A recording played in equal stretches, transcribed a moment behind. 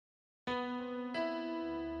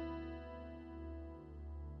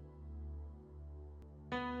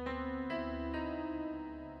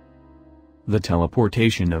The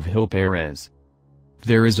Teleportation of Gil Perez.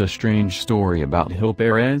 There is a strange story about Gil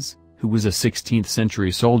Perez, who was a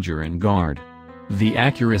 16th-century soldier and guard. The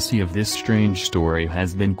accuracy of this strange story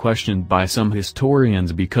has been questioned by some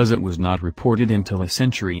historians because it was not reported until a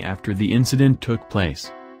century after the incident took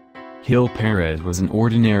place. Gil Pérez was an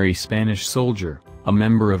ordinary Spanish soldier, a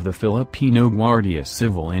member of the Filipino Guardia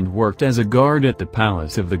Civil, and worked as a guard at the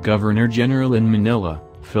palace of the Governor-General in Manila,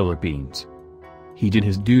 Philippines. He did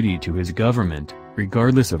his duty to his government,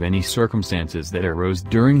 regardless of any circumstances that arose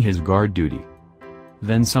during his guard duty.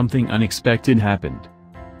 Then something unexpected happened.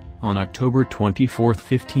 On October 24,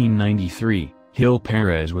 1593, Gil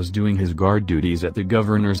Pérez was doing his guard duties at the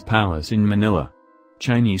governor's palace in Manila.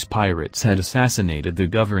 Chinese pirates had assassinated the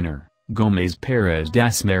governor, Perez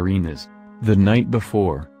Dasmarinas, the night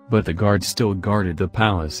before, but the guards still guarded the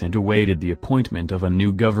palace and awaited the appointment of a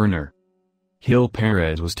new governor. Gil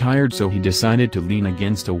Pérez was tired, so he decided to lean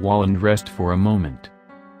against a wall and rest for a moment.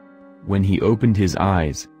 When he opened his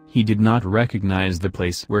eyes, he did not recognize the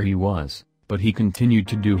place where he was, but he continued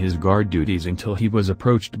to do his guard duties until he was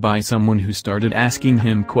approached by someone who started asking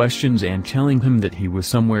him questions and telling him that he was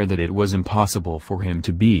somewhere that it was impossible for him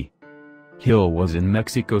to be. Gil was in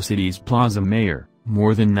Mexico City's Plaza Mayor,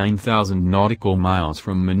 more than 9,000 nautical miles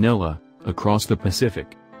from Manila, across the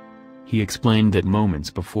Pacific. He explained that moments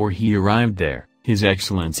before he arrived there, His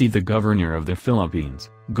Excellency the Governor of the Philippines,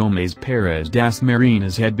 Perez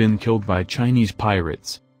Dasmarinas, had been killed by Chinese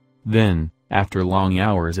pirates. Then, after long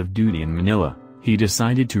hours of duty in Manila, he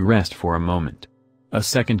decided to rest for a moment. A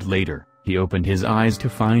second later, he opened his eyes to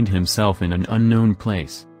find himself in an unknown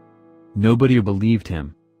place. Nobody believed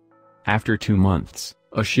him. After 2 months,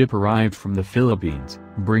 a ship arrived from the Philippines,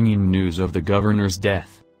 bringing news of the governor's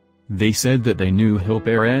death. They said that they knew Gil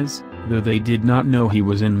Pérez, though they did not know he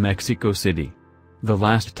was in Mexico City. The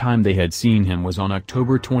last time they had seen him was on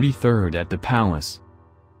October 23 at the palace.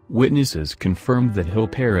 Witnesses confirmed that Gil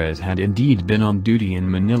Pérez had indeed been on duty in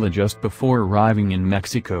Manila just before arriving in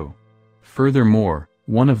Mexico. Furthermore,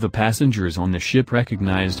 one of the passengers on the ship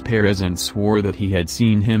recognized Pérez and swore that he had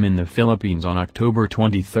seen him in the Philippines on October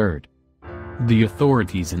 23. The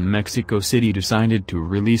authorities in Mexico City decided to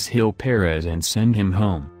release Gil Pérez and send him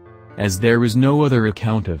home. As there is no other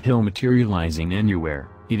account of Gil materializing anywhere,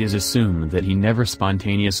 it is assumed that he never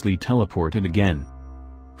spontaneously teleported again.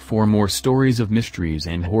 For more stories of mysteries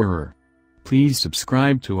and horror, please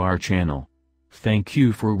subscribe to our channel. Thank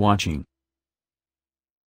you for watching.